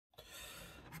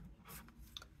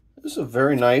This is a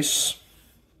very nice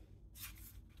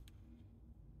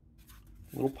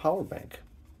little power bank.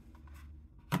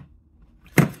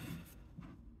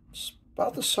 It's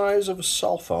about the size of a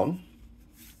cell phone.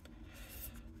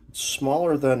 It's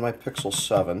smaller than my Pixel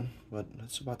 7, but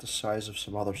it's about the size of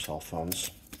some other cell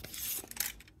phones.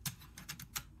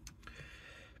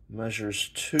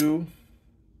 Measures 2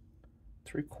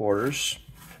 3/4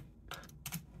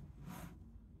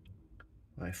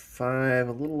 by 5,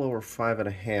 a little over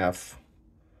 5.5,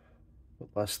 but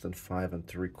less than 5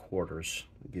 3/4.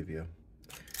 Give you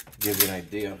an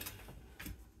idea.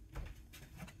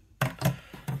 Put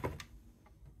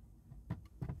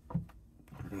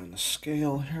it on the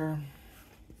scale here.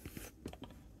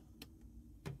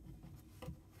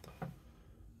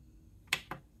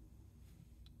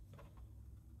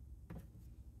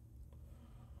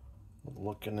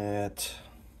 Looking at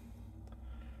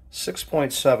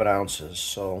 6.7 ounces,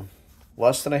 so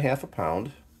less than a half a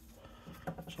pound.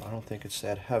 So I don't think it's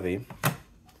that heavy.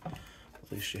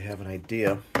 At least you have an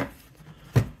idea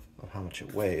of how much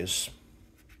it weighs.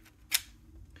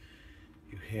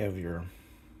 You have your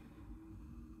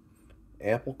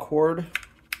Apple cord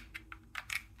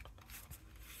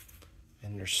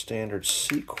and your standard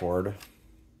C cord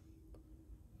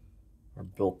are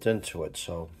built into it,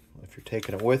 so if you're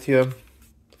taking it with you,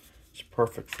 it's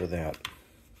perfect for that.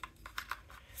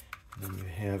 And then you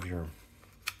have your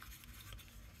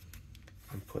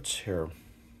inputs here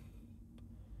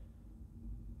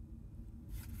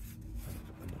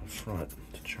in the front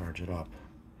to charge it up.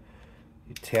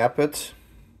 You tap it.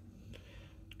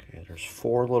 Okay, there's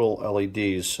 4 little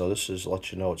LEDs, so this is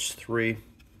let you know it's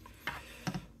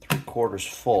 3/4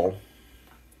 full.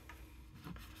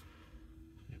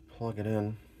 You plug it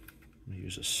in.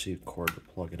 Use a C cord to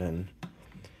plug it in.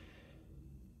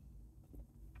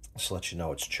 This lets you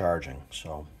know it's charging.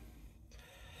 So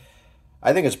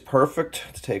I think it's perfect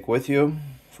to take with you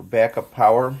for backup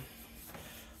power.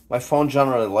 My phone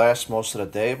generally lasts most of the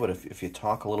day, but if you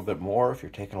talk a little bit more, if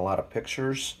you're taking a lot of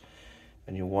pictures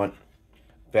and you want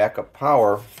backup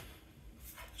power,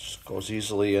 it just goes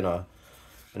easily in a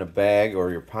bag or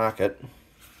your pocket.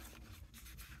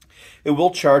 It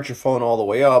will charge your phone all the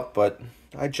way up, but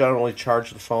I generally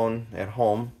charge the phone at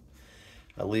home.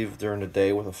 I leave during the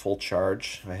day with a full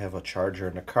charge. I have a charger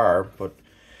in the car, but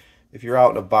if you're out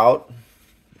and about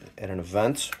at an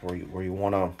event where you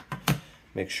want to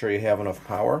make sure you have enough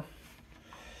power,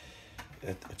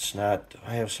 it's not.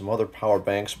 I have some other power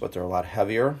banks, but they're a lot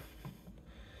heavier,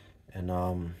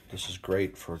 and this is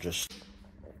great for just.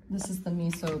 This is the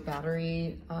miisso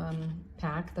battery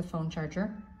pack, the phone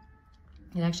charger.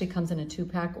 It actually comes in a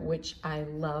 2-pack, which I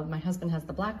love. My husband has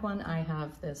the black one. I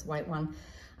have this white one.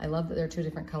 I love that they're 2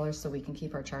 different colors so we can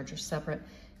keep our chargers separate.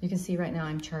 You can see right now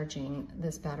I'm charging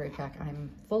this battery pack. I'm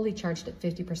fully charged at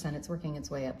 50%. It's working its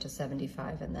way up to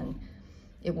 75, and then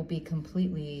it will be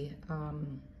completely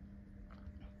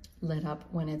lit up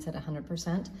when it's at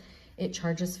 100%. It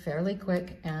charges fairly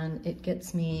quick, and it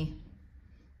gets me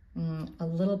a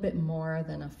little bit more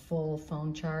than a full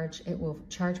phone charge. It will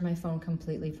charge my phone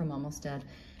completely from almost dead,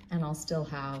 and I'll still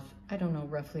have, I don't know,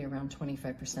 roughly around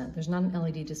 25%. There's not an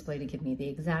LED display to give me the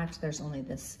exact. There's only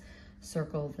this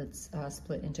circle that's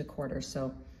split into quarters.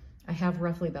 So I have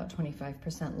roughly about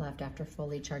 25% left after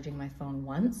fully charging my phone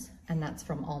once, and that's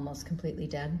from almost completely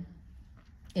dead.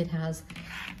 It has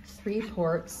 3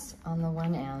 ports on the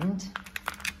one end.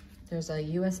 There's a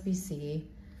USB-C,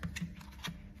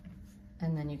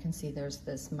 and then you can see there's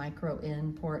this micro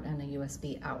in port and a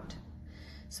USB out.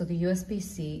 So the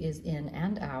USB-C is in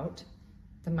and out,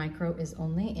 the micro is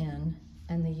only in,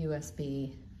 and the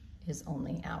USB is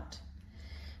only out.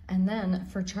 And then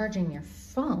for charging your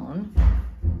phone,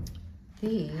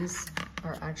 these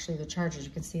are actually the chargers.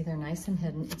 You can see they're nice and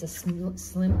hidden. It's a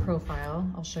slim profile.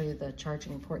 I'll show you the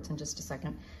charging ports in just a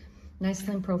second. Nice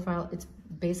slim profile. It's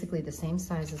basically the same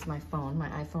size as my phone, my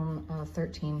iPhone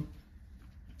 13.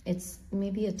 It's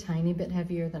maybe a tiny bit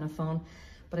heavier than a phone,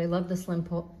 but I love the slim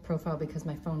profile because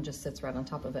my phone just sits right on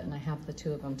top of it, and I have the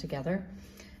 2 of them together.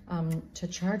 To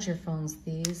charge your phones,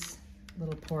 these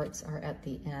little ports are at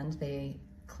the end. They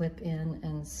clip in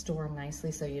and store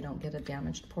nicely so you don't get a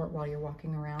damaged port while you're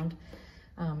walking around.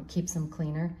 Keeps them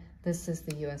cleaner. This is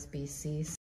the USB-C.